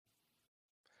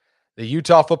The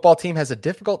Utah football team has a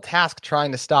difficult task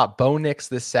trying to stop Bo Nix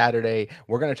this Saturday.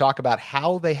 We're going to talk about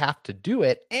how they have to do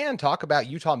it and talk about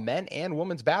Utah men and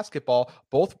women's basketball,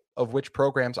 both of which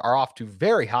programs are off to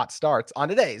very hot starts on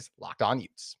today's Locked On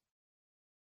Utes.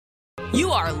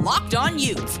 You are Locked On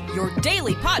Utes, your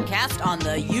daily podcast on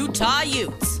the Utah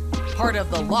Utes, part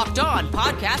of the Locked On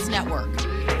Podcast Network.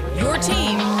 Your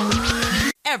team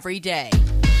every day.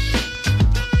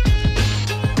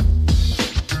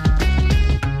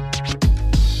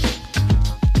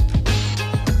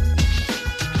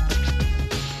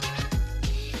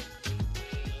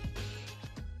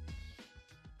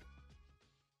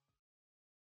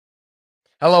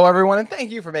 Hello, everyone, and thank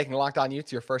you for making Locked On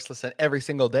Utes your first listen every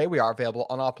single day. We are available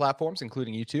on all platforms,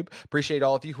 including YouTube. Appreciate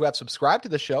all of you who have subscribed to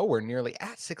the show. We're nearly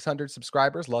at 600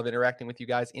 subscribers. Love interacting with you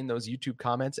guys in those YouTube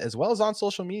comments, as well as on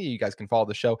social media. You guys can follow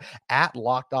the show at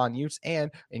Locked On Utes, and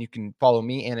you can follow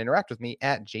me and interact with me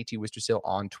at JT Wistersill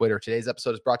on Twitter. Today's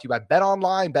episode is brought to you by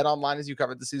BetOnline. BetOnline, as you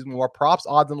covered the season, more props,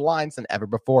 odds, and lines than ever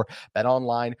before.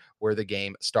 BetOnline, where the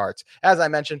game starts. As I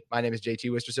mentioned, my name is JT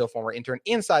Wistersill, former intern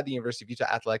inside the University of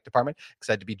Utah Athletic Department.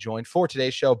 Excited to be joined for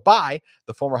today's show by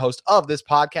the former host of this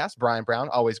podcast, Brian Brown.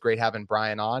 Always great having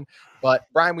Brian on. But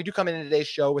Brian, we do come into today's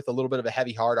show with a little bit of a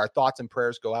heavy heart. Our thoughts and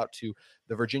prayers go out to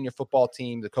the Virginia football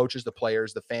team, the coaches, the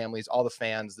players, the families, all the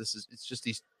fans. It's just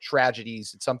these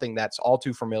tragedies. It's something that's all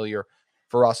too familiar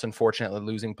for us, unfortunately,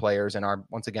 losing players. And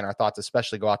once again, our thoughts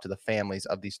especially go out to the families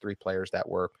of these three players that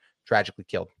were tragically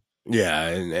killed. Yeah,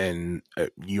 and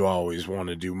you always want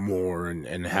to do more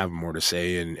and have more to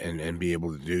say and be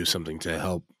able to do something to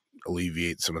help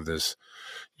alleviate some of this,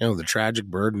 the tragic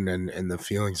burden and the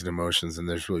feelings and emotions. And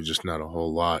there's really just not a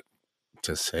whole lot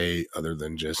to say other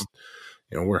than just,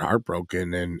 we're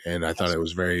heartbroken. And I thought it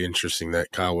was very interesting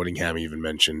that Kyle Whittingham even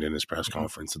mentioned in his press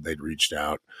conference that they'd reached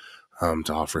out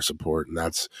to offer support. And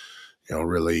that's,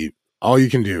 really all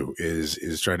you can do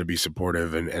is try to be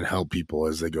supportive and help people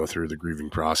as they go through the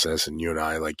grieving process. And you and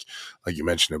I, like you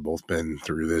mentioned, have both been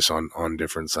through this on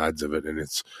different sides of it. And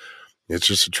it's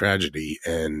just a tragedy.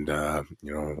 And, I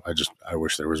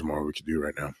wish there was more we could do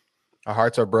right now. Our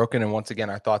hearts are broken. And once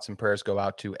again, our thoughts and prayers go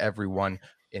out to everyone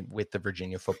with the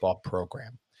Virginia football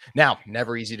program. Now,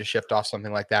 never easy to shift off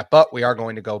something like that, but we are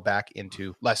going to go back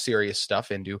into less serious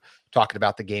stuff, into talking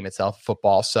about the game itself,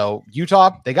 football. So Utah,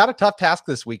 they got a tough task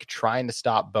this week trying to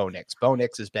stop Bo Nix. Bo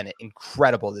Nix has been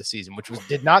incredible this season, which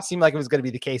did not seem like it was going to be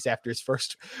the case after his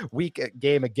first week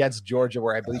game against Georgia,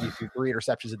 where I believe he threw 3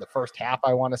 interceptions in the first half,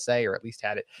 I want to say, or at least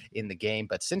had it in the game.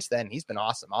 But since then, he's been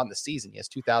awesome on the season. He has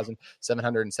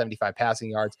 2,775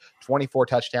 passing yards, 24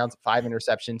 touchdowns, 5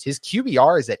 interceptions. His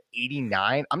QBR is at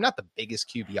 89. I'm not the biggest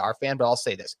QBR fan, but I'll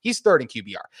say this. He's third in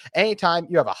QBR. Anytime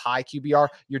you have a high QBR,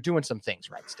 you're doing some things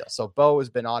right still. So Bo has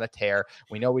been on a tear.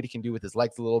 We know what he can do with his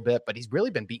legs a little bit, but he's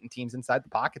really been beating teams inside the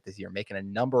pocket this year, making a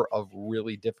number of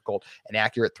really difficult and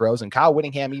accurate throws. And Kyle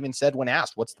Whittingham even said when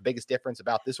asked, what's the biggest difference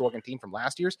about this Oregon team from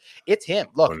last year's? It's him.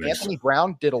 Look, Anthony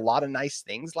Brown did a lot of nice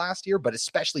things last year, but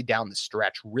especially down the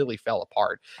stretch really fell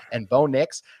apart. And Bo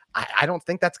Nix, I don't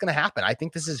think that's going to happen. I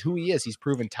think this is who he is. He's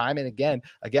proven time and again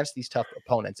against these tough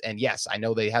opponents. And yes, I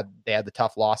know they had the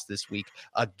tough loss this week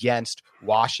against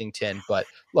Washington, but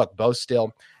look, Bo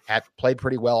still had played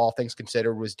pretty well, all things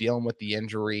considered, was dealing with the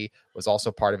injury, was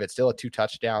also part of it. Still had 2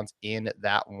 touchdowns in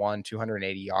that one,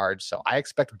 280 yards. So I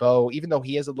expect Bo, even though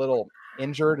he is a little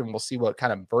injured, and we'll see what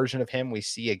kind of version of him we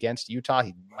see against Utah.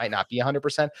 He might not be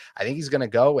 100%. I think he's going to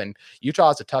go, and Utah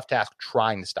has a tough task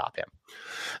trying to stop him.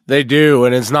 They do,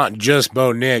 and it's not just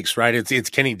Bo Nix, right? It's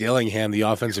Kenny Dillingham, the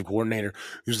offensive coordinator,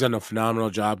 who's done a phenomenal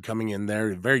job coming in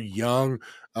there. Very young,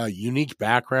 unique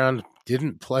background,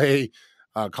 didn't play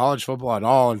college football at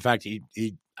all. In fact, he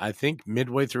I think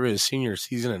midway through his senior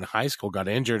season in high school got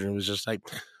injured and was just like,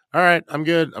 all right, I'm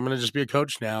good. I'm going to just be a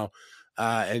coach now.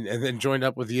 And then joined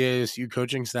up with the ASU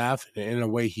coaching staff, and in a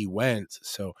way he went.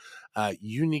 So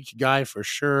unique guy for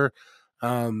sure.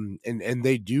 And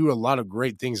they do a lot of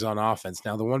great things on offense.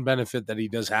 Now, the one benefit that he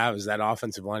does have is that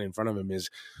offensive line in front of him is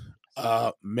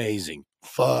amazing,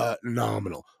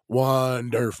 phenomenal,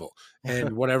 wonderful.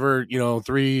 And whatever,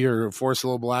 3 or 4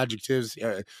 syllable adjectives,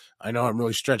 I know I'm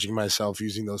really stretching myself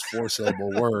using those 4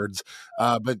 syllable words,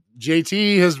 but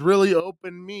JT has really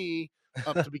opened me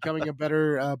up to becoming a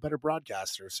better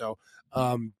broadcaster. So,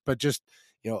 but just,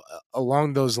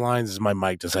 along those lines, as my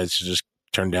mic decides to just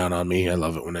turn down on me. I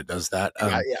love it when it does that.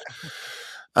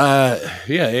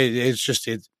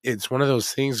 It's one of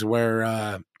those things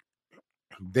where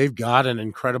they've got an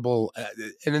incredible,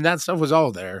 and then that stuff was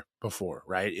all there before,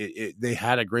 right? They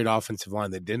had a great offensive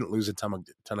line. They didn't lose a ton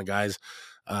of guys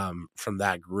from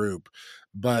that group,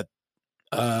 but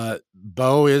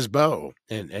Bo is Bo,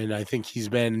 and I think he's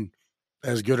been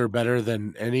as good or better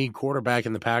than any quarterback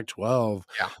in the Pac-12.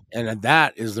 Yeah. And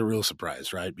that is the real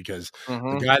surprise, right? Because the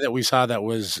Mhm. guy that we saw that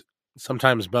was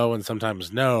sometimes Bo and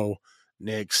sometimes no,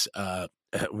 Nix,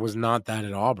 was not that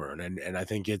at Auburn. And I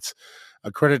think it's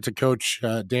a credit to Coach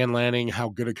Dan Lanning, how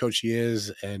good a coach he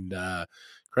is, and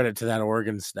credit to that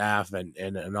Oregon staff.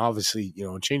 And obviously,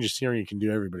 a change of scenery can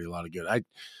do everybody a lot of good.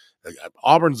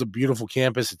 Auburn's a beautiful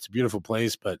campus. It's a beautiful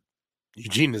place, but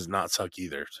Eugene does not suck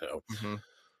either. So Mhm.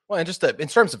 Well, and just in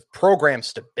terms of program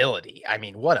stability, I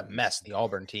mean, what a mess the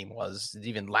Auburn team was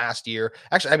even last year.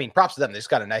 Actually, I mean, props to them. They just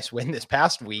got a nice win this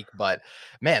past week, but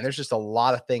man, there's just a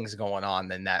lot of things going on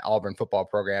in that Auburn football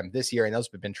program this year, and those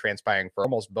have been transpiring for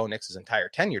almost Bo Nix's entire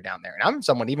tenure down there. And I'm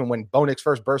someone, even when Bo Nix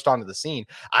first burst onto the scene,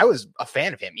 I was a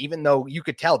fan of him, even though you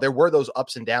could tell there were those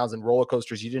ups and downs and roller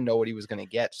coasters. You didn't know what he was going to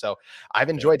get. So I've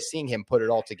enjoyed seeing him put it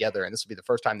all together, and this will be the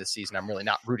first time this season I'm really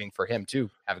not rooting for him to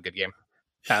have a good game.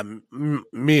 yeah,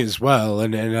 me as well.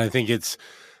 And I think it's,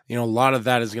 a lot of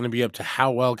that is going to be up to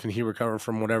how well can he recover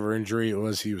from whatever injury it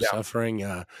was he was suffering.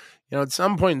 At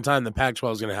some point in time, the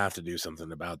Pac-12 is going to have to do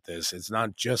something about this. It's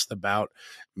not just about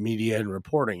media and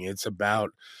reporting. It's about,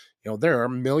 there are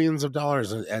millions of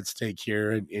dollars at stake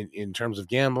here in terms of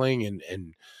gambling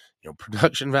and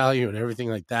production value and everything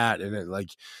like that. And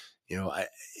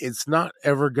it's not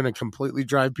ever going to completely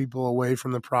drive people away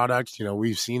from the product.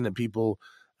 We've seen that people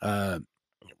are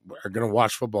going to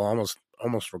watch football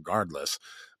almost regardless.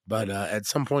 But at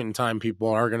some point in time, people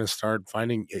are going to start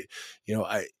finding it,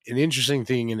 an interesting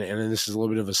thing. And this is a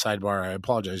little bit of a sidebar. I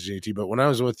apologize, JT, but when I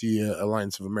was with the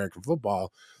Alliance of American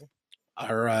Football,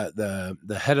 our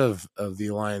the head of the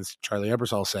Alliance, Charlie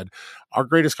Ebersol, said our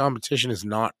greatest competition is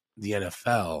not the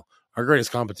NFL. Our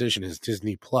greatest competition is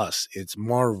Disney Plus. It's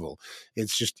Marvel.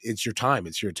 It's your time.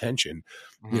 It's your attention,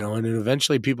 and then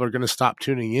eventually people are going to stop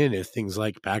tuning in if things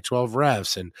like Pac-12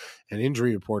 refs and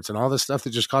injury reports and all this stuff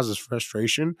that just causes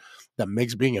frustration that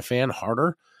makes being a fan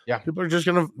harder. Yeah. People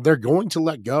are they're going to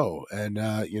let go. And,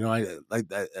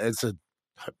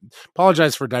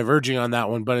 apologize for diverging on that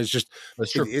one, but it's just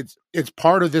it's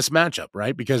part of this matchup,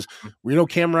 right? Because we know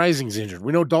Cam Rising's injured,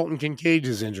 we know Dalton Kincaid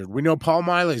is injured, we know Paul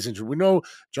Miley's injured, we know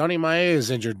Johnny Maea is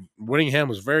injured. Whittingham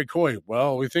was very coy.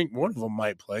 Well, we think one of them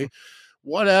might play.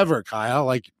 Whatever, Kyle.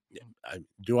 Like,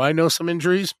 do I know some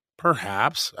injuries?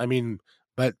 Perhaps. I mean,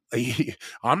 but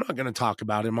I'm not going to talk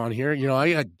about him on here.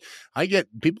 I get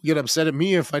people get upset at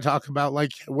me if I talk about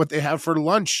like what they have for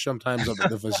lunch sometimes up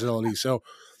at the facility. So,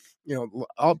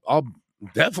 I'll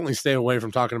definitely stay away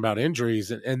from talking about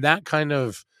injuries, and that kind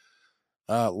of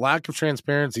lack of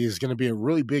transparency is going to be a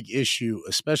really big issue,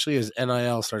 especially as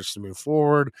NIL starts to move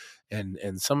forward.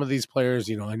 And some of these players,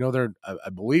 I know I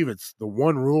believe it's the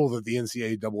one rule that the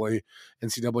NCAA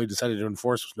decided to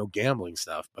enforce was no gambling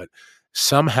stuff, but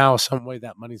somehow, some way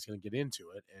that money's going to get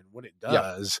into it. And when it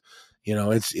does,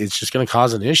 it's just going to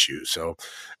cause an issue. So,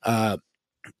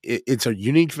 it's a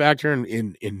unique factor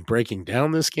in breaking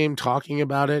down this game, talking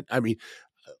about it. I mean,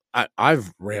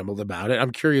 I've rambled about it. I'm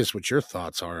curious what your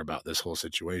thoughts are about this whole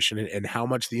situation and how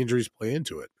much the injuries play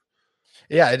into it.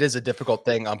 Yeah, it is a difficult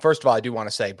thing. First of all, I do want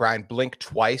to say, Brian, blink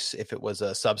twice if it was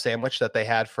a sub sandwich that they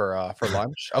had for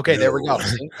lunch. Okay, there we go.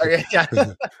 Okay, yeah.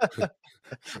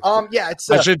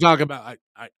 It's. I should talk about.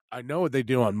 I know what they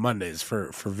do on Mondays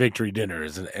for victory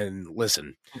dinners, and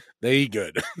listen, they eat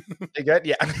good. They good,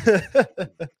 yeah.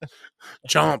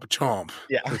 Chomp.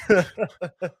 Yeah.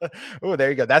 Oh, there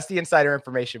you go. That's the insider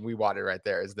information we wanted right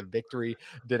there. Is the victory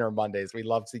dinner Mondays. We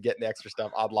love to get the extra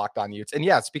stuff on Locked On Utes. And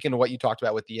yeah, speaking of what you talked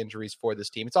about with the injuries for this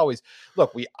team, it's always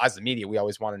we as the media, we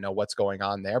always want to know what's going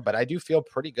on there. But I do feel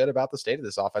pretty good about the state of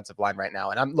this offensive line right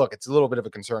now. And it's a little bit of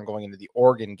a concern going into the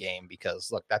Oregon game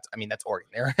because that's Oregon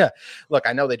there. Look,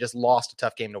 I know they just lost a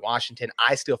tough game to Washington.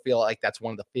 I still feel like that's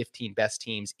one of the 15 best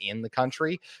teams in the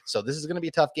country. So this is going to be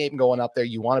a tough game going up there.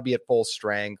 You want to be at full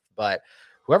strength, but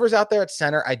whoever's out there at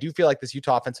center, I do feel like this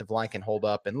Utah offensive line can hold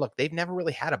up. And look, they've never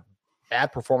really had a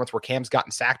bad performance where Cam's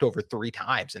gotten sacked over 3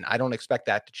 times, and I don't expect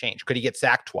that to change. Could he get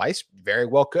sacked twice? Very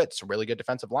well could. It's a really good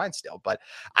defensive line still, but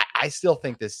I still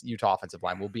think this Utah offensive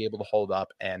line will be able to hold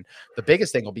up, and the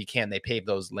biggest thing will be, can they pave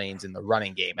those lanes in the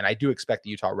running game? And I do expect the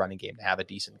Utah running game to have a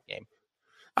decent game.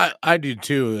 I do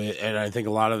too, and I think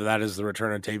a lot of that is the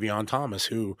return of Tavion Thomas,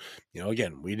 who,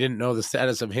 again, we didn't know the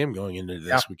status of him going into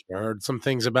this. Yeah. We heard some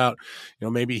things about,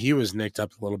 maybe he was nicked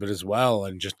up a little bit as well,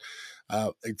 and just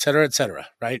et cetera,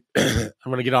 right? I'm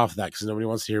going to get off of that because nobody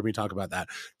wants to hear me talk about that.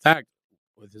 In fact,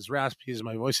 with as raspy as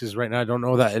my voice is right now, I don't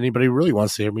know that anybody really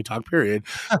wants to hear me talk, period.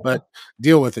 But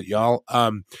deal with it, y'all.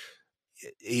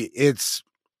 It's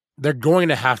they're going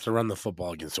to have to run the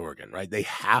football against Oregon, right? They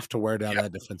have to wear down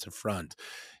that defensive front.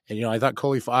 And, I thought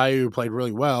Coley Fayu played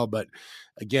really well, but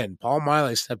again, Paul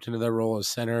Miley stepped into their role as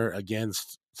center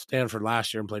against Stanford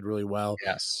last year and played really well.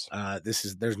 Yes.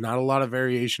 There's not a lot of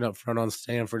variation up front on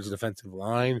Stanford's defensive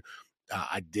line.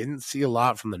 I didn't see a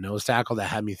lot from the nose tackle that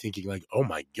had me thinking like, oh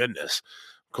my goodness,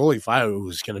 Coley Fayu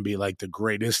is going to be like the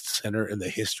greatest center in the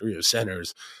history of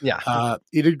centers. Yeah.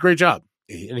 He did a great job,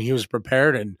 and he was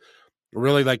prepared. And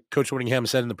really, like Coach Whittingham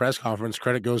said in the press conference,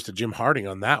 credit goes to Jim Harding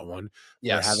on that one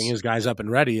for having his guys up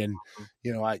and ready. And,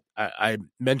 I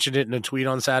mentioned it in a tweet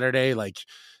on Saturday, like,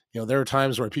 there are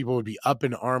times where people would be up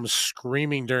in arms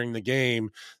screaming during the game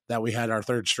that we had our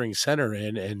third string center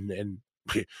in. And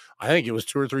I think it was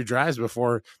 2 or 3 drives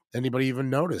before anybody even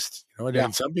noticed,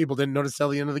 and some people didn't notice till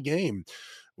the end of the game,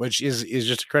 which is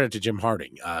just a credit to Jim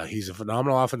Harding. He's a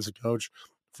phenomenal offensive coach,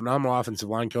 phenomenal offensive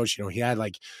line coach. He had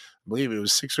I believe it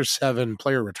was 6 or 7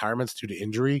 player retirements due to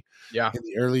injury in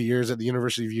the early years at the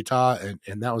University of Utah.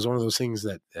 And that was one of those things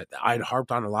that I'd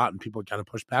harped on a lot and people kind of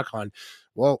pushed back on.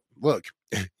 Well, look,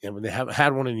 they haven't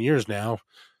had one in years now,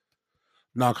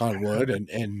 knock on wood.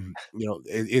 And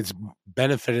it's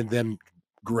benefited them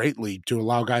greatly to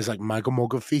allow guys like Michael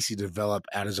Mogafisi to develop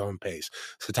at his own pace,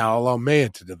 Satao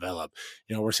Laumea to develop.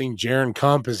 We're seeing Jaron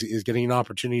Kump is getting an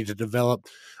opportunity to develop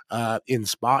in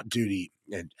spot duty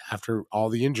and after all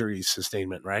the injuries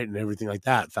sustainment, right, and everything like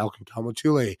that. Falcon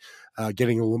Kamatule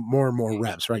getting a little more and more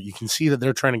reps, right? You can see that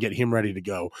they're trying to get him ready to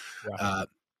go. Yeah.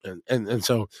 And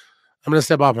so I'm going to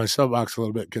step off my soapbox a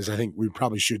little bit because I think we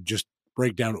probably should just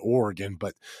break down Oregon,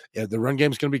 but the run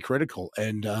game is going to be critical.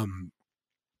 And,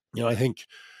 I think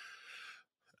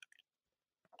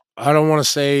I don't want to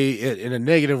say it in a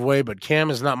negative way, but Cam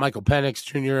is not Michael Penix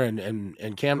Jr.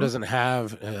 and Cam doesn't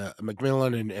have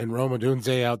McMillan and Roma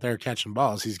Dunze out there catching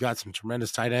balls. He's got some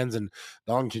tremendous tight ends and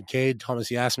Dalton Kincaid,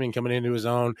 Thomas Yasmin coming into his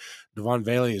own. Devon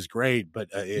Bailey is great, but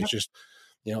it's just,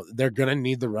 they're going to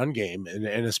need the run game, and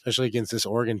especially against this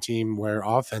Oregon team where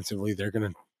offensively they're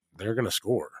going to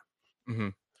score. Mm-hmm.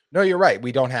 No, you're right.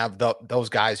 We don't have those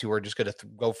guys who are just going to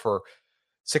go for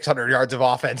 600 yards of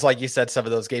offense. Like you said, some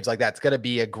of those games like that, it's going to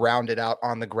be a grounded out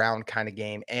on the ground kind of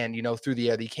game. And, through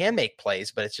the air, you can make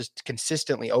plays, but it's just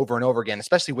consistently over and over again,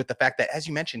 especially with the fact that, as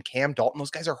you mentioned, Cam Dalton, those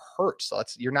guys are hurt. So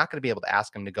you're not going to be able to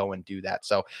ask them to go and do that.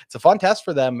 So it's a fun test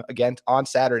for them again on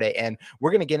Saturday. And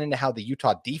we're going to get into how the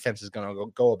Utah defense is going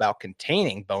to go about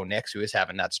containing Bo Nix, who is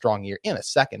having that strong year, in a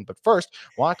second. But first,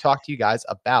 I want to talk to you guys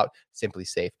about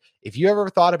SimpliSafe. If you ever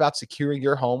thought about securing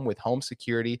your home with home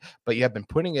security, but you have been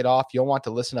putting it off, you'll want to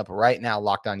listen up right now,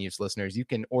 Locked On Utes listeners. You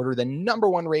can order the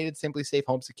 #1 rated SimpliSafe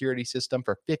home security system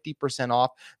for 50%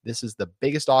 off. This is the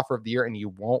biggest offer of the year, and you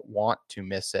won't want to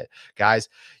miss it. Guys,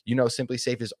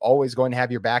 SimpliSafe is always going to have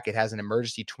your back. It has an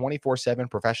emergency 24/7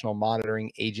 professional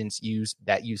monitoring agents use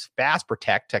Fast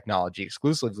Protect technology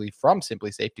exclusively from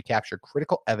SimpliSafe to capture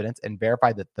critical evidence and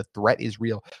verify that the threat is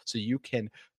real, so you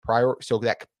can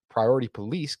Priority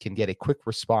Police can get a quick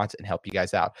response and help you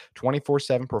guys out.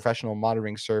 24/7 professional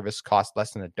monitoring service costs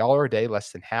less than $1 a day,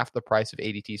 less than half the price of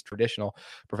ADT's traditional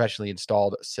professionally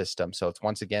installed system. So it's,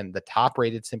 once again, the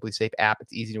top-rated SimpliSafe app.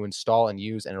 It's easy to install and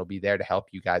use, and it'll be there to help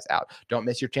you guys out. Don't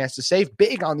miss your chance to save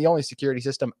big on the only security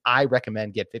system I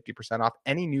recommend. Get 50% off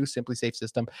any new SimpliSafe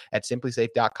system at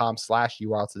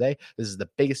simplisafe.com/URL today. This is the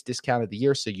biggest discount of the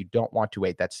year, so you don't want to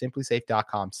wait. That's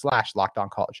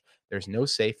simplisafe.com/LockedOnCollege. There's no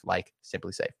safe like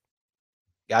SimpliSafe.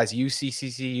 Guys,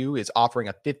 UCCCU is offering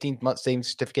a 15-month savings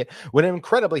certificate with an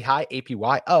incredibly high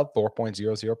APY of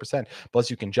 4.00%. Plus,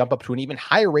 you can jump up to an even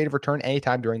higher rate of return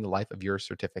anytime during the life of your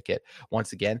certificate.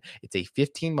 Once again, it's a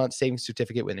 15-month savings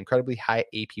certificate with an incredibly high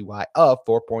APY of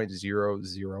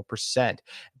 4.00%.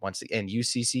 Once again,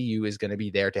 UCCU is going to be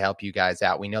there to help you guys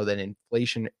out. We know that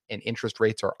inflation and interest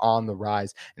rates are on the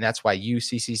rise, and that's why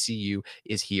UCCCU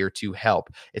is here to help.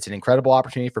 It's an incredible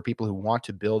opportunity for people who want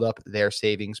to build up their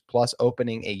savings. Plus,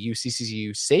 opening a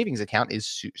UCCCU savings account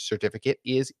certificate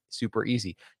is super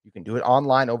easy. You can do it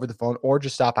online, over the phone, or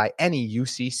just stop by any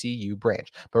UCCU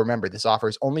branch. But remember, this offer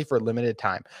is only for a limited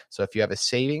time. So if you have a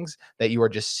savings that you are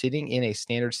just sitting in a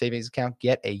standard savings account,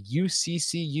 get a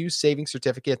UCCU savings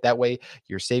certificate. That way,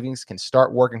 your savings can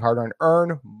start working harder and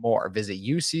earn more. Visit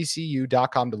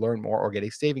uccu.com to learn more or get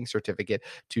a savings certificate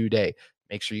today.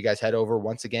 Make sure you guys head over.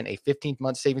 Once again, a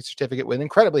 15-month savings certificate with an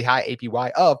incredibly high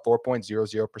APY of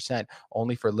 4.00%,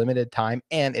 only for limited time,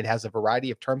 and it has a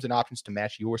variety of terms and options to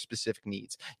match your specific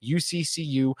needs.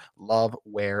 UCCU, love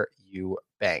where you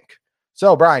bank.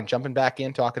 So, Brian, jumping back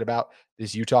in, talking about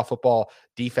this Utah football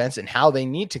defense and how they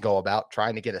need to go about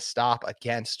trying to get a stop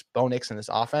against Bo Nix in this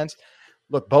offense.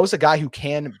 look, Bo's a guy who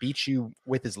can beat you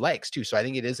with his legs too. So I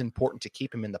think it is important to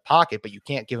keep him in the pocket, but you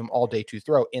can't give him all day to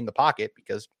throw in the pocket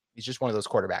because he's just one of those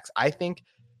quarterbacks. I think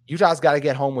Utah's got to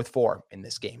get home with 4 in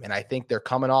this game. And I think they're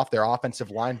coming off their offensive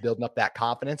line, building up that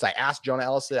confidence. I asked Jonah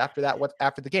Ellis after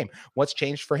the game, what's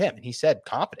changed for him? And he said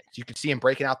confidence. You could see him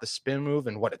breaking out the spin move,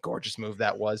 and what a gorgeous move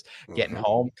that was, getting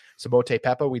home. Samote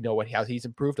Pepa, we know how he's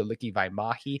improved. Aliki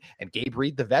Vaimahi and Gabe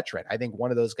Reed, the veteran. I think one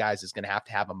of those guys is going to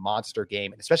have a monster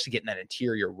game, and especially getting that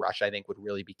interior rush, I think would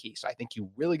really be key. So I think you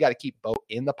really got to keep Bo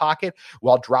in the pocket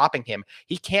while dropping him.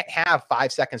 He can't have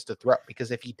 5 seconds to throw,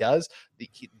 because if he does,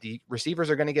 the receivers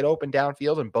are going to get open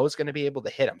downfield and Bo's going to be able to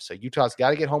hit him. So Utah's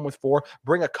got to get home with 4,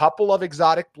 bring a couple of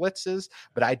exotic blitzes.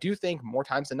 But I do think more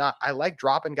times than not, I like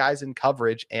dropping guys in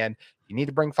coverage, and you need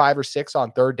to bring 5 or 6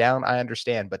 on third down. I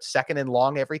understand, but second and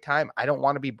long every time, I don't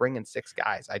want to be bringing 6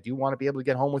 guys. I do want to be able to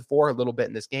get home with 4 a little bit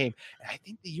in this game. And I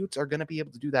think the Utes are going to be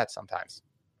able to do that sometimes.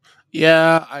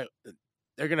 Yeah,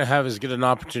 they're going to have as good an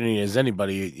opportunity as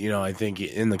anybody, I think,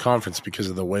 in the conference because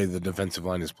of the way the defensive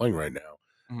line is playing right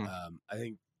now. I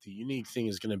think the unique thing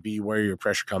is going to be where your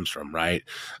pressure comes from, right?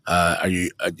 I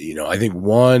think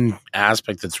one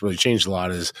aspect that's really changed a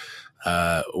lot is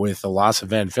with the loss of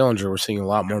Van Fillinger, we're seeing a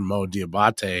lot more Mo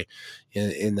Diabate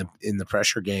in the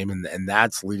pressure game, and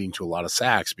that's leading to a lot of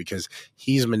sacks because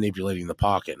he's manipulating the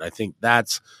pocket. And I think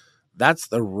that's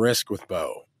the risk with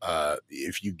Bo.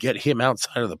 If you get him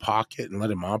outside of the pocket and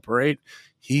let him operate,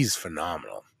 he's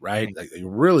phenomenal, right? Like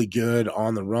really good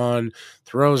on the run,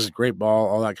 throws a great ball,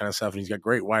 all that kind of stuff. And he's got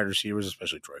great wide receivers,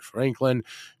 especially Troy Franklin,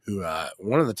 who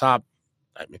one of the top.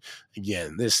 I mean,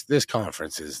 again, this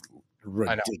conference is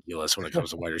ridiculous when it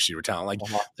comes to wide receiver talent. Like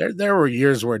there were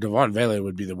years where Devon Vele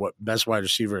would be the best wide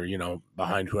receiver,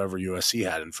 behind whoever USC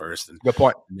had in first. And good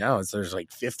point. Now there's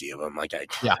like 50 of them. Like,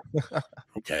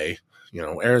 okay.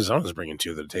 Arizona's bringing 2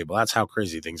 to the table. That's how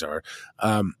crazy things are.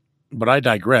 But I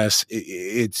digress.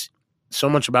 It's so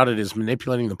much about it is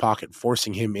manipulating the pocket,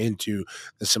 forcing him into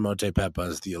the Samote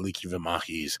Pepas, the Aliki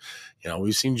Vimahis.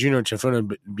 We've seen Junior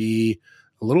Chafuna be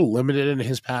a little limited in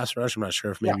his pass rush. I'm not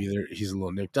sure if maybe he's a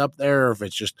little nicked up there, or if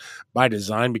it's just by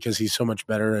design because he's so much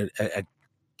better at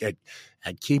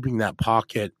keeping that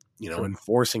pocket, and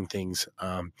forcing things.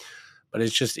 But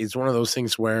it's one of those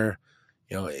things where,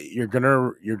 you're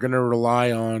gonna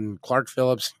rely on Clark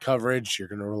Phillips coverage. You're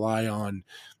gonna rely on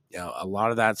a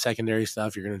lot of that secondary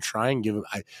stuff. You're gonna try and give him.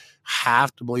 I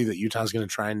have to believe that Utah's gonna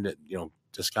try and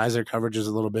disguise their coverages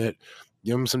a little bit,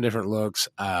 give them some different looks.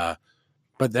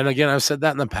 But then again, I've said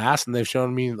that in the past, and they've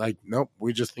shown me like, nope,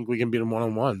 we just think we can beat them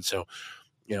 1-on-1. So,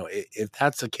 if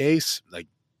that's the case, like,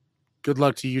 good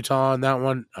luck to Utah on that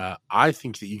one. I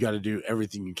think that you got to do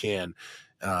everything you can.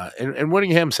 And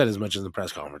Whittingham said as much in the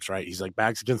press conference, right? He's like,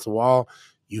 backs against the wall,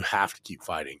 you have to keep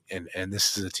fighting. And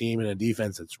this is a team and a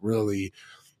defense that's really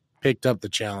picked up the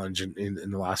challenge in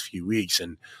the last few weeks.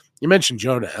 And you mentioned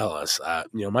Jonah Ellis.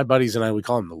 My buddies and I, we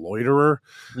call him the loiterer.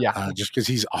 Yeah. Just because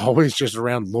he's always just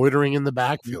around loitering in the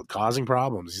backfield, causing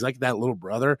problems. He's like that little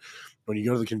brother when you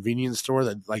go to the convenience store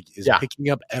that is picking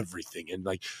up everything and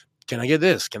like, can I get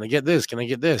this? Can I get this? Can I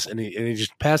get this? And he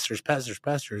just pesters.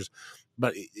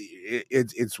 But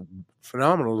it's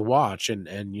phenomenal to watch. And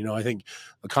I think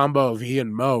the combo of he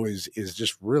and Mo is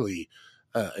just really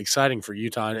exciting for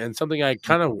Utah and something I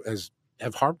kind of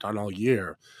have harped on all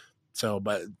year. So,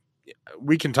 but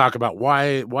we can talk about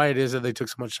why it is that they took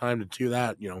so much time to do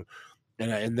that,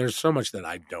 and there's so much that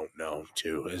I don't know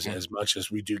too, as much as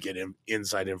we do get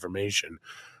inside information.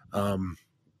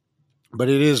 But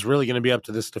it is really going to be up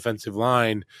to this defensive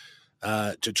line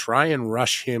to try and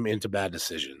rush him into bad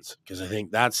decisions, because I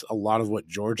think that's a lot of what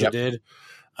Georgia did.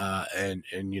 And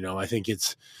I think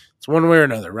it's one way or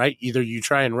another, right? Either you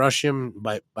try and rush him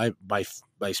by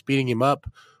speeding him up,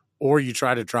 or you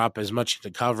try to drop as much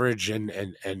into coverage and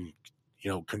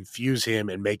confuse him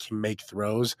and make him make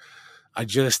throws.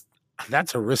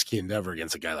 That's a risky endeavor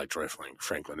against a guy like Troy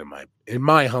Franklin, in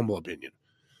my humble opinion.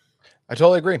 I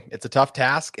totally agree. It's a tough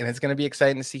task, and it's going to be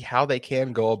exciting to see how they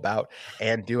can go about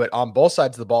and do it on both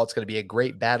sides of the ball. It's going to be a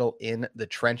great battle in the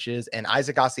trenches, and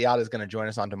Isaac Asiata is going to join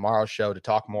us on tomorrow's show to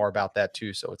talk more about that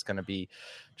too. So it's going to be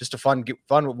just a fun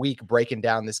week breaking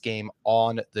down this game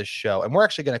on the show. And we're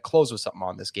actually going to close with something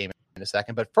on this game in a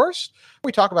second. But first, when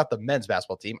we talk about the men's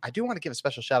basketball team, I do want to give a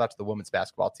special shout out to the women's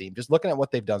basketball team. Just looking at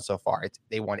what they've done so far,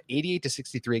 they won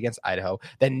 88-63 against Idaho,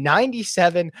 then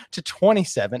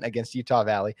 97-27 against Utah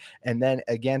Valley, and then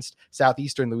against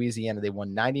Southeastern Louisiana, they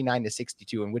won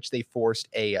 99-62, in which they forced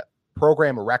a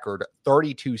program record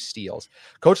 32 steals.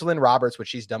 Coach Lynn Roberts, what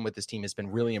she's done with this team has been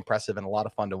really impressive and a lot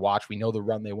of fun to watch. We know the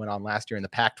run they went on last year in the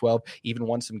Pac-12, even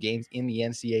won some games in the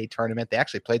NCAA tournament. They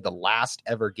actually played the last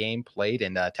ever game played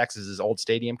in Texas's old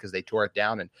stadium because they tore it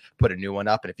down and put a new one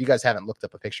up. And if you guys haven't looked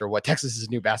up a picture of what Texas's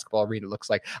new basketball arena looks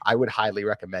like, I would highly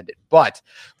recommend it. But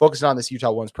focusing on this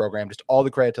Utah Women's program, just all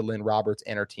the credit to Lynn Roberts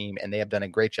and her team, and they have done a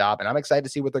great job. And I'm excited to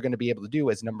see what they're going to be able to do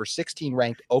as number 16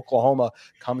 ranked Oklahoma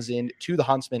comes in to the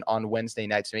Huntsman on Wednesday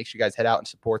night. So make sure you guys head out and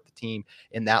support the team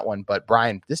in that one. But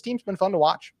Brian, this team's been fun to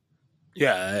watch.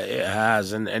 Yeah, it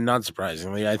has. And not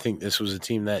surprisingly, I think this was a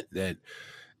team that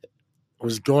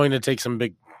was going to take some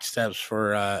big steps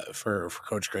for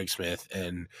Coach Craig Smith.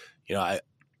 And,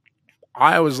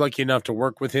 I was lucky enough to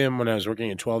work with him when I was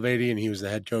working at 1280, and he was the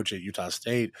head coach at Utah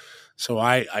State. So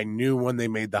I knew when they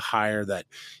made the hire that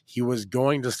he was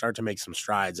going to start to make some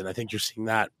strides. And I think you're seeing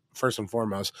that first and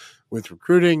foremost with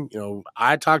recruiting.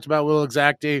 I talked about Will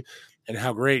Exacte and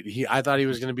how great I thought he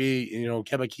was going to be.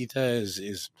 Keba Keita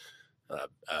is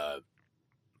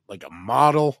like a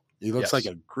model. He looks like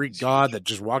a Greek god that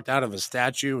just walked out of a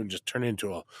statue and just turned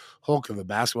into a Hulk of a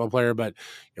basketball player. But,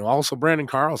 also Brandon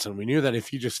Carlson, we knew that if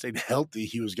he just stayed healthy,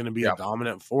 he was going to be a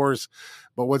dominant force.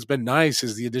 But what's been nice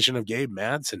is the addition of Gabe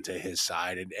Madsen to his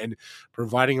side and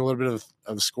providing a little bit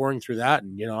of scoring through that.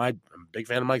 And, I'm a big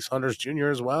fan of Mike Saunders Jr.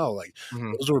 as well.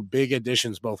 Those were big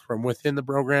additions, both from within the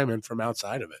program and from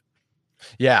outside of it.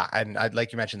 Yeah, and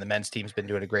like you mentioned, the men's team's been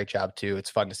doing a great job too.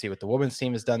 It's fun to see what the women's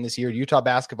team has done this year. Utah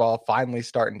basketball finally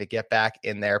starting to get back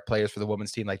in there. Players for the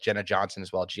women's team like Jenna Johnson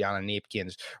as well. Gianna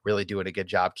Niepkins really doing a good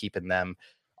job keeping them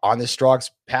on this strong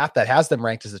path that has them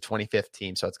ranked as a 25th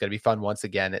team. So it's going to be fun once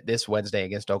again this Wednesday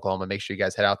against Oklahoma. Make sure you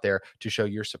guys head out there to show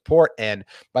your support. And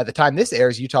by the time this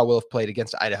airs, Utah will have played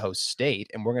against Idaho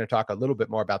State. And we're going to talk a little bit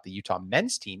more about the Utah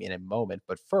men's team in a moment.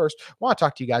 But first, I want to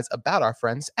talk to you guys about our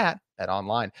friends at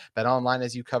BetOnline. BetOnline,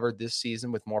 as you covered this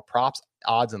season with more props,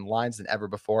 odds, and lines than ever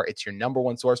before. It's your number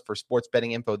one source for sports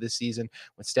betting info this season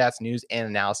with stats, news, and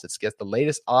analysis. Get the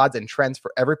latest odds and trends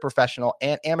for every professional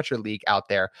and amateur league out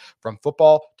there. From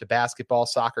football to basketball,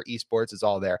 soccer, esports is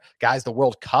all there. Guys, the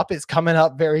World Cup is coming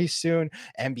up very soon.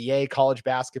 NBA, college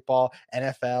basketball,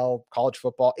 NFL, college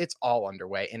football, it's all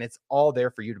underway, and it's all there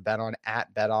for you to bet on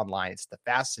at BetOnline. It's the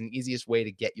fastest and easiest way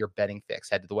to get your betting fix.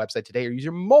 Head to the website today or use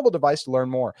your mobile device to learn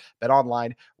more.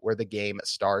 BetOnline, where the game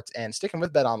starts. And sticking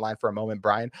with BetOnline for a moment,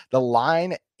 Brian, the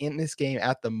line in this game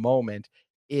at the moment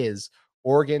is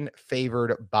Oregon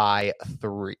favored by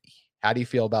 3. How do you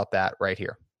feel about that right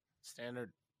here?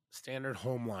 Standard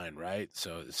home line, right?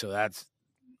 So that's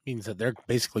means that they're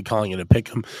basically calling it a pick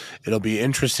 'em. It'll be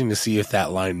interesting to see if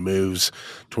that line moves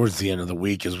towards the end of the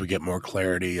week as we get more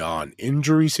clarity on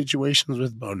injury situations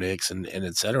with Bo Nix and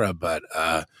et cetera. But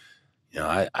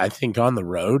I think on the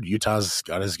road, Utah's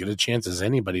got as good a chance as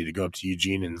anybody to go up to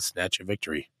Eugene and snatch a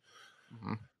victory.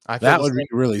 Mm-hmm. That would be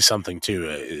really something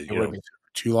too.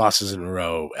 2 losses in a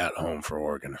row at home for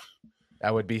Oregon.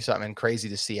 That would be something crazy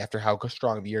to see after how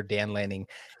strong of a year Dan Lanning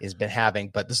has been having.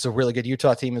 But this is a really good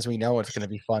Utah team, as we know. It's going to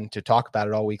be fun to talk about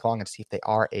it all week long and see if they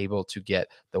are able to get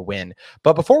the win.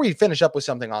 But before we finish up with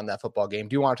something on that football game,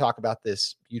 do you want to talk about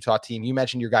this Utah team? You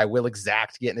mentioned your guy, Will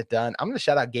Exact, getting it done. I'm going to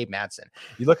shout out Gabe Madsen.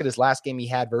 You look at his last game he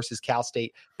had versus Cal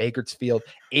State, Bakersfield,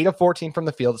 8 of 14 from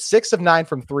the field, 6 of 9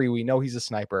 from 3. We know he's a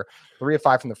sniper, 3 of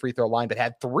 5 from the free throw line, but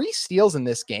had 3 steals in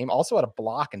this game, also had a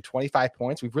block and 25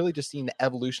 points. We've really just seen the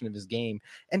evolution of his game.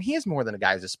 And he is more than a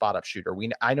guy who's a spot-up shooter.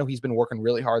 I know he's been working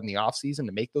really hard in the offseason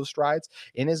to make those strides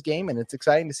in his game, and it's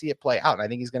exciting to see it play out. And I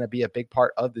think he's going to be a big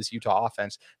part of this Utah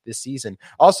offense this season.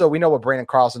 Also, we know what Brandon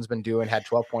Carlson's been doing, had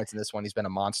 12 points in this one. He's been a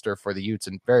monster for the Utes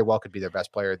and very well could be their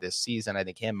best player this season. I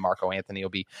think him, Marco Anthony, will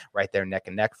be right there neck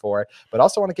and neck for it. But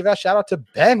also want to give a shout out to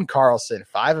Ben Carlson,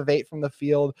 5 of 8 from the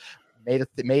field.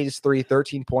 Made his 3,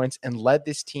 13 points, and led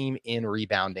this team in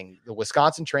rebounding. The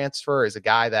Wisconsin transfer is a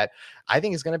guy that I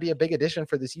think is going to be a big addition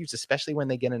for this Utes, especially when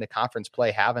they get into conference play.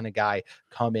 Having a guy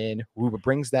come in who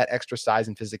brings that extra size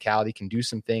and physicality, can do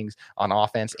some things on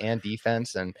offense and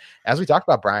defense. And as we talked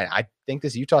about, Brian, I think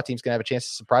this Utah team's going to have a chance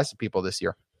to surprise some people this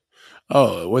year.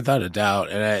 Oh, without a doubt.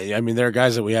 And I mean, there are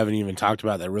guys that we haven't even talked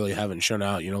about that really haven't shown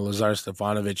out. Lazar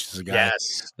Stefanovic is a guy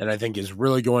that I think is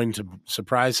really going to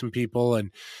surprise some people.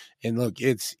 And look,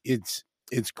 it's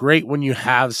great when you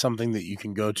have something that you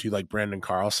can go to like Brandon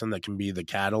Carlson that can be the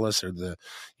catalyst or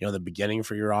the beginning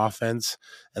for your offense,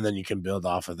 and then you can build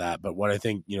off of that. But what I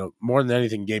think, more than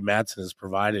anything, Gabe Madsen has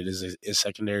provided is a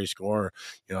secondary scorer,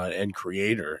 and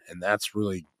creator, and that's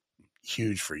really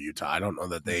huge for Utah. I don't know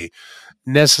that they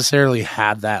necessarily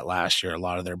had that last year. A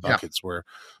lot of their buckets were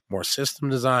more system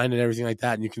designed and everything like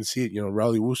that. And you can see it,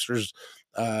 Riley Wooster's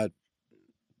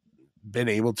been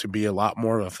able to be a lot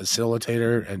more of a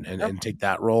facilitator and take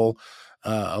that role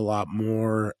a lot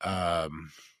more.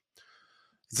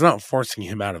 It's not forcing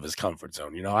him out of his comfort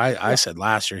zone. You know, I said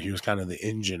last year he was kind of the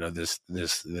engine of this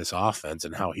offense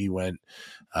and how he went,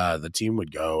 the team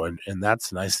would go. And that's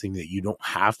the nice thing, that you don't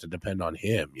have to depend on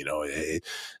him, you know, and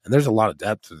there's a lot of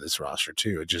depth to this roster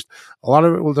too. It just, a lot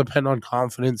of it will depend on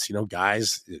confidence, you know,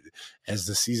 guys, as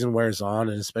the season wears on.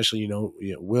 And especially, you know,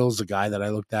 Will's a guy that I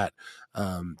looked at,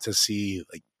 to see,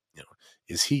 like, you know,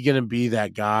 is he going to be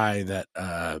that guy that,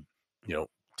 you know,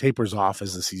 tapers off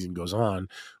as the season goes on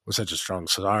with such a strong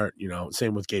start? You know,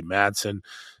 same with Gabe Madsen.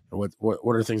 What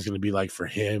are things going to be like for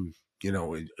him, you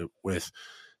know, with,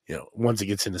 you know, once he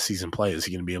gets into season play, is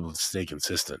he going to be able to stay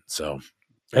consistent? So,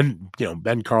 and, you know,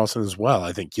 Ben Carlson as well.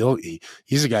 I think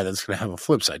he's a guy that's going to have a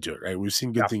flip side to it, right? We've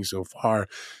seen good things so far.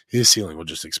 His ceiling will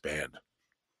just expand.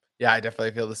 Yeah, I definitely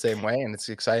feel the same way, and it's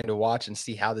exciting to watch and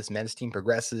see how this men's team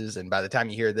progresses. And by the time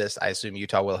you hear this, I assume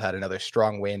Utah will have had another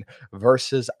strong win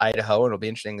versus Idaho, and it'll be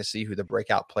interesting to see who the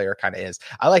breakout player kind of is.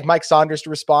 I like Mike Saunders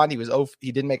to respond.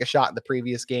 He didn't make a shot in the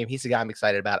previous game. He's the guy I'm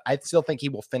excited about. I still think he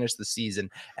will finish the season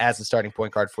as the starting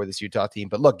point guard for this Utah team.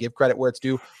 But look, give credit where it's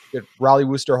due. Raleigh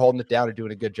Wooster holding it down and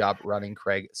doing a good job running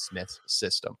Craig Smith's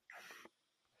system.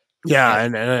 Yeah,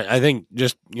 and I think,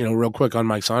 just, you know, real quick on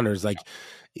Mike Saunders, like,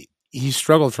 he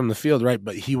struggled from the field, right?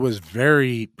 But he was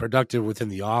very productive within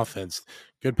the offense,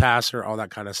 good passer, all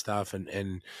that kind of stuff.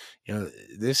 And you know,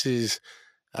 this is,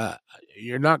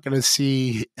 you're not going to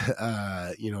see,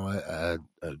 you know,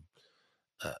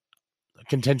 a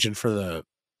contention for the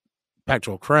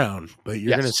Pac-12 crown, but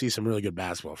you're going to see some really good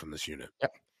basketball from this unit.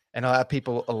 Yep. And I'll have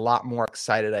people a lot more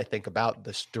excited, I think, about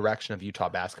this direction of Utah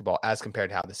basketball as compared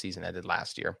to how the season ended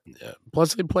last year. Yeah.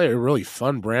 Plus, they play a really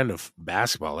fun brand of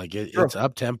basketball. Like, it's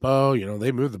up tempo. You know,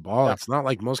 they move the ball. Yeah. It's not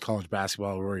like most college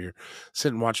basketball where you're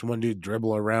sitting watching one dude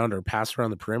dribble around or pass around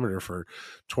the perimeter for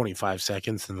 25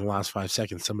 seconds, and in the last 5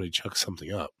 seconds, somebody chucks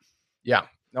something up. Yeah.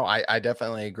 No, I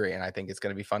definitely agree, and I think it's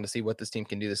going to be fun to see what this team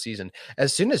can do this season.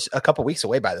 As soon as a couple weeks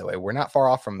away, by the way, we're not far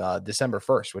off from December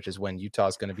 1st, which is when Utah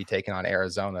is going to be taking on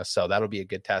Arizona. So that'll be a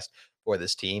good test for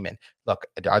this team. And look,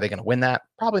 are they going to win that?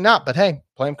 Probably not, but hey,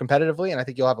 play them competitively, and I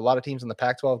think you'll have a lot of teams in the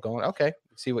Pac-12 going, okay,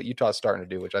 see what Utah is starting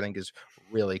to do, which I think is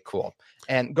really cool.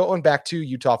 And going back to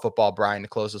Utah football, Brian, to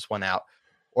close this one out,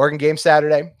 Oregon game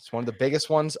Saturday. It's one of the biggest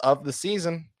ones of the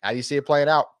season. How do you see it playing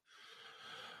out?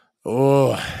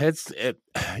 Oh,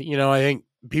 you know, I think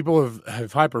people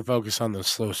have hyper focused on the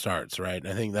slow starts, right? And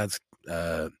I think that's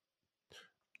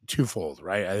twofold,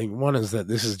 right? I think one is that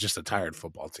this is just a tired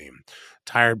football team,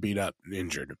 tired, beat up,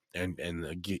 injured, and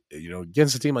you know,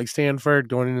 against a team like Stanford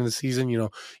going into the season, you know,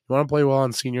 you want to play well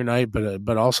on senior night,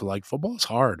 but also, like, football is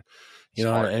hard, you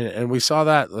know, and we saw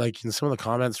that, like, in some of the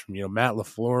comments from, you know, Matt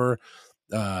LaFleur,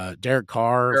 Derek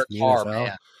Carr from the NFL.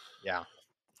 Man. Yeah.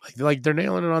 Like they're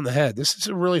nailing it on the head. This is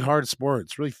a really hard sport.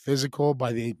 It's really physical.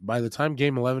 By the time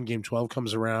game 11, game 12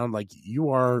 comes around, like,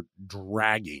 you are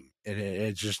dragging, and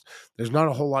it's just, there's not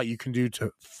a whole lot you can do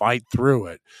to fight through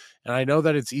it. And I know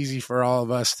that it's easy for all of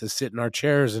us to sit in our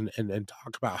chairs and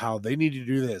talk about how they need to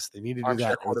do this, they need to do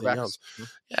that, everything else.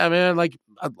 Yeah, man. Like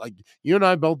you and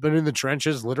I both been in the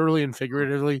trenches, literally and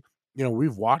figuratively. You know,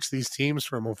 we've watched these teams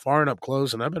from afar and up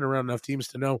close, and I've been around enough teams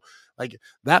to know, like,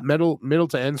 that middle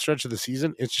to end stretch of the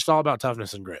season, it's just all about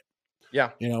toughness and grit. Yeah.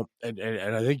 You know, and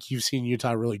I think you've seen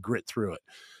Utah really grit through it.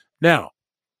 Now,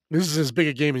 this is as big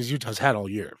a game as Utah's had all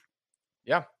year.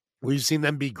 Yeah. We've seen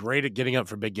them be great at getting up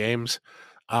for big games.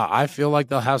 I feel like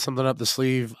they'll have something up the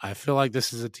sleeve. I feel like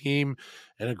this is a team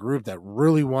and a group that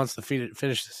really wants to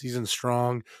finish the season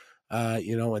strong.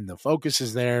 You know, and the focus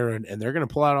is there, and they're going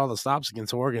to pull out all the stops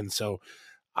against Oregon. So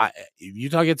if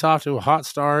Utah gets off to a hot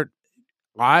start,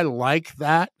 I like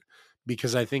that,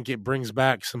 because I think it brings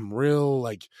back some real,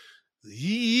 like,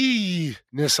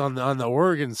 ness on the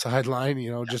Oregon sideline, you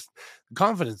know, just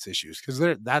confidence issues,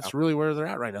 because that's really where they're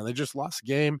at right now. They just lost the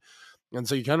game. And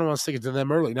so you kind of want to stick it to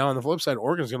them early. Now, on the flip side,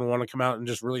 Oregon's going to want to come out and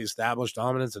just really establish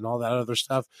dominance and all that other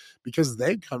stuff, because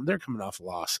they're coming off a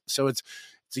loss. So it's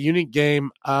a unique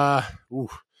game. Who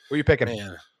are you picking?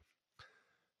 Man.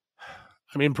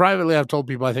 I mean, privately, I've told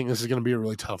people I think this is going to be a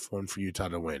really tough one for Utah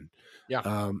to win. Yeah.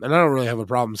 And I don't really have a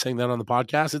problem saying that on the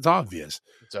podcast. It's obvious.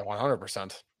 It's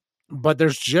 100%. But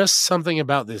there's just something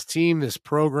about this team, this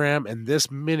program, and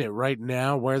this minute right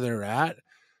now where they're at.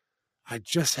 I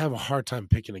just have a hard time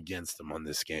picking against them on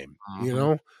this game. You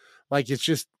know, like, it's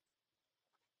just,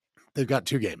 they've got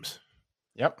 2 games.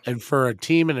 Yep. And for a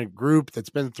team and a group that's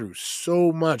been through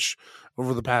so much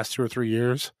over the past 2 or 3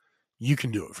 years, you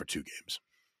can do it for 2 games.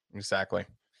 Exactly.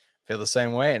 Feel the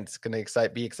same way, and it's going to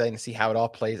be exciting to see how it all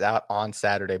plays out on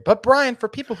Saturday. But Brian, for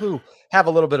people who have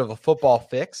a little bit of a football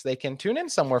fix, they can tune in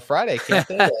somewhere Friday, can't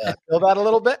they? Feel that a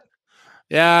little bit.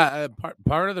 Yeah,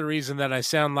 part of the reason that I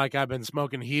sound like I've been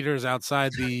smoking heaters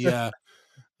outside the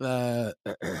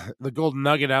Golden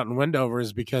Nugget out in Wendover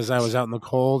is because I was out in the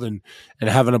cold and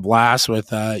having a blast with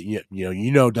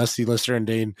Dusty Lister and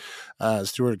Dane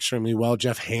Stewart extremely well.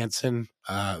 Jeff Hansen,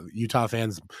 Utah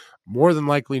fans more than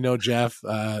likely know Jeff,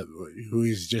 who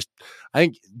is just, I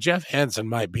think Jeff Hansen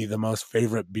might be the most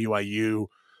favorite BYU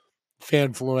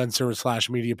fanfluencer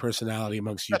 / media personality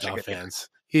amongst Utah fans.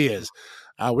 He is.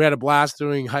 We had a blast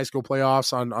doing high school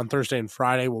playoffs on Thursday and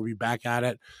Friday. We'll be back at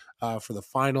it for the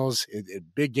finals.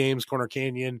 Big games, Corner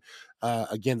Canyon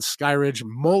against Skyridge.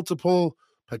 Multiple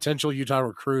potential Utah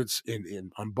recruits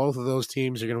on both of those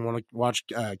teams. You're going to want to watch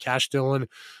Cash Dillon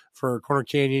for Corner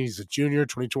Canyon. He's a junior,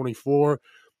 2024.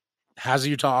 Has a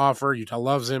Utah offer. Utah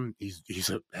loves him. He's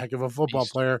a heck of a football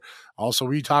player. Also,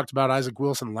 we talked about Isaac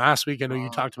Wilson last week. I know you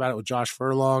talked about it with Josh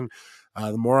Furlong.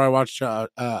 The more I watch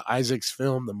Isaac's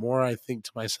film, the more I think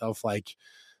to myself, like,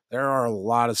 there are a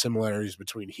lot of similarities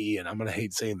between he and, I'm going to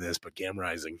hate saying this, but Cam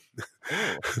Rising.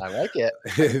 I like it.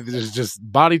 There's just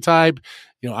body type.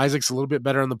 Isaac's a little bit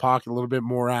better in the pocket, a little bit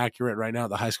more accurate right now at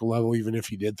the high school level, even if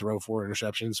he did throw 4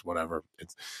 interceptions, whatever.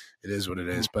 It is what it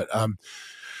is. But,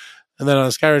 and then on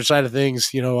the Skyridge side of things,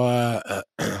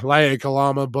 Laia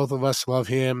Kalama, both of us love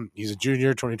him. He's a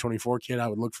junior, 2024 kid. I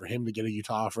would look for him to get a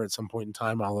Utah offer at some point in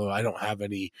time, although I don't have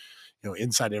any,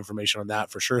 inside information on that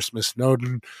for sure. Smith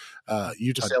Snowden,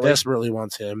 Utah desperately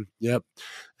wants him. Yep.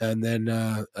 And then,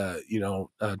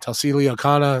 Tausili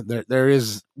Okana, there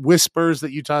is whispers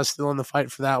that Utah is still in the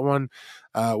fight for that one.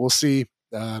 We'll see.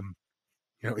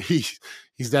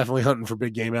 He's definitely hunting for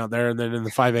big game out there. And then in the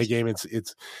 5A game,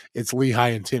 it's Lehigh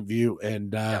and Timpview.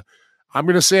 And I'm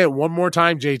going to say it one more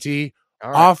time, JT.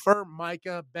 Right. Offer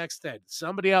Micah Beckstead.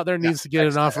 Somebody out there needs to get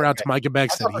an offer out to Micah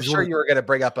Beckstead. I'm sure you were going to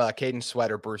bring up Caden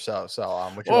Sweat or Brousseau. So,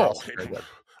 which are also very good.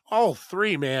 All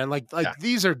three, man.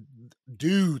 These are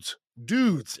dudes.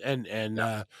 And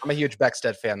I'm a huge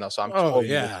Beckstead fan though, so I'm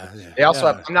they also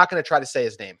have, I'm not going to try to say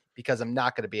his name because I'm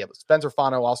not going to be able. Spencer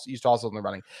Fano also used to in the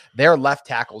running. Their left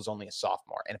tackle is only a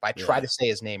sophomore, and if I try to say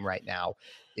his name right now,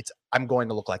 I'm going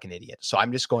to look like an idiot. So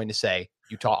I'm just going to say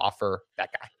Utah offer that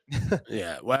guy.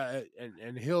 Yeah, well,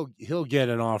 and he'll get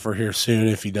an offer here soon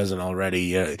if he doesn't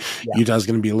already. Utah's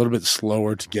going to be a little bit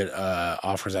slower to get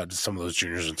offers out to some of those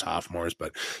juniors and sophomores,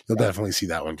 but you'll definitely see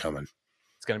that one coming.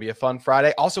 It's going to be a fun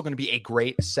Friday. Also going to be a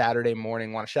great Saturday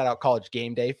morning. Want to shout out College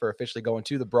Game Day for officially going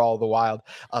to the Brawl of the Wild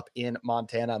up in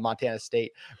Montana. Montana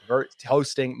State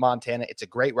hosting Montana. It's a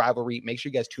great rivalry. Make sure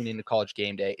you guys tune in to College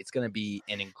Game Day. It's going to be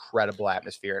an incredible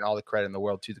atmosphere, and all the credit in the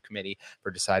world to the committee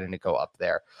for deciding to go up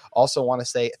there. Also want to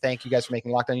say thank you guys for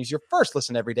making Locked On Utes your first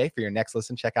listen every day. For your next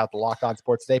listen, check out the Locked On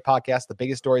Sports Today podcast, the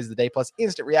biggest stories of the day, plus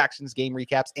instant reactions, game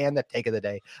recaps, and the take of the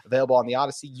day. Available on the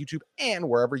Odyssey, YouTube, and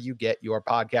wherever you get your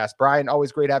podcast. Brian,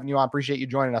 always great having you on. Appreciate you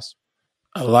joining us.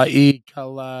 Alai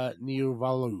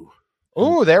Kalaniuvalu.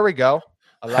 Oh, there we go.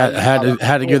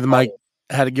 Had to give my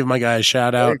guy a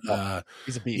shout out.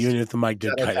 He's a beast. Even if the mic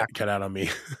did cut out on me.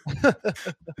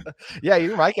 Yeah,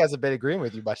 your mic has a bit agreeing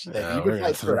with you much today. You've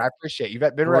been through it. I appreciate you.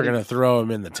 We're going to throw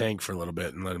him in the tank for a little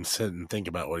bit and let him sit and think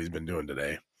about what he's been doing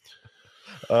today.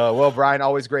 Well, Brian,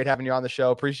 always great having you on the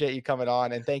show. Appreciate you coming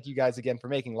on. And thank you guys again for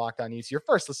making Locked On Utes your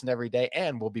first listen every day.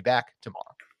 And we'll be back tomorrow.